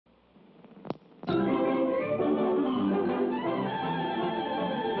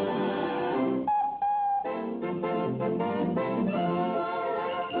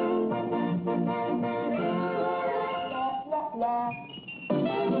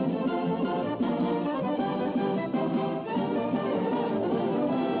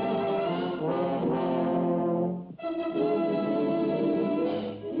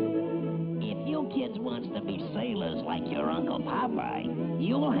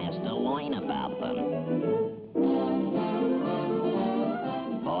has to learn about them.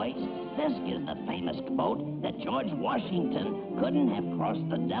 Boys, this is the famous boat that George Washington couldn't have crossed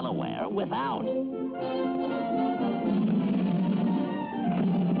the Delaware without.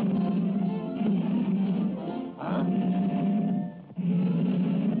 Huh?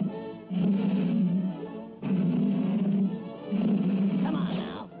 Come on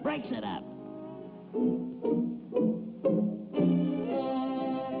now, breaks it up.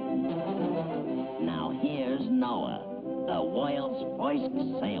 Now here's Noah, the world's first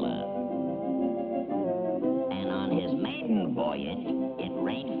sailor. And on his maiden voyage, it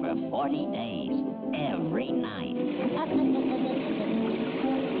rained for 40 days, every night.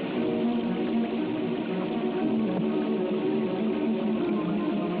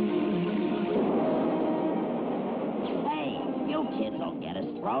 Hey, you kids will get us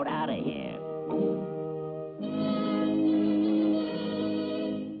thrown out of here.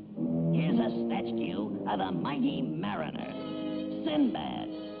 Here's a sketch view of the mighty mariner, Sinbad,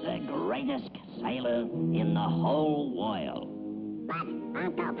 the greatest sailor in the whole world. But,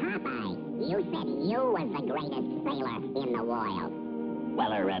 Uncle Popeye, you said you was the greatest sailor in the world.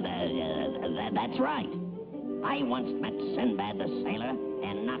 Well, that's right. I once met Sinbad the sailor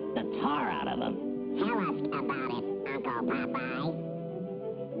and knocked the tar out of him. Tell us about it, Uncle Popeye.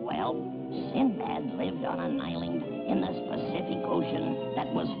 Well, Sinbad lived on an island in the Pacific Ocean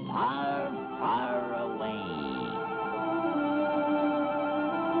that was far, far away.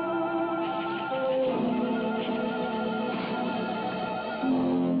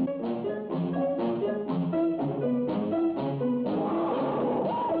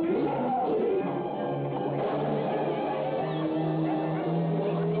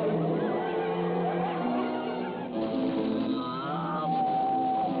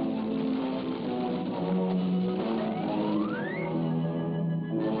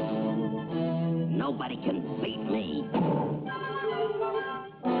 Nobody can beat me.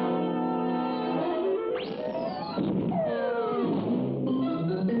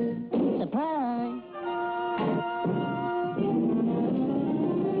 Surprise!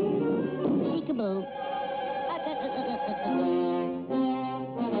 Peekaboo.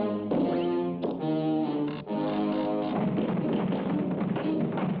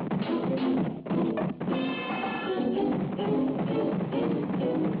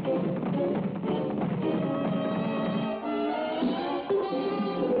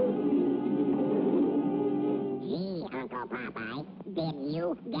 Popeye, did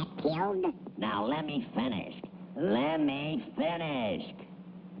you get killed? Now let me finish.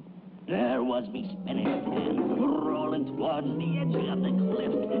 There was me spinning and rolling towards the edge of the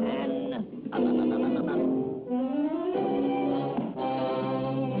cliff and...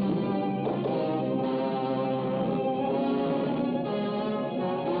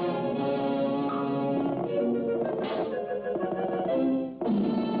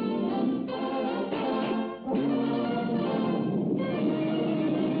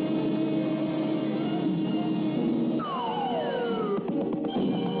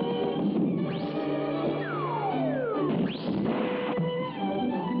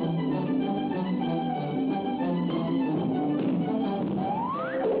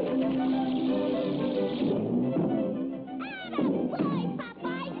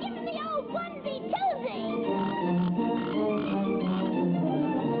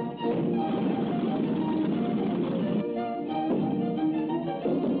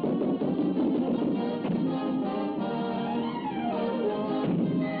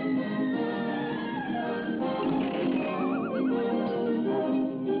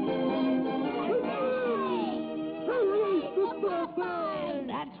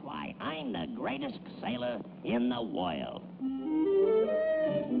 That's why I'm the greatest sailor in the world.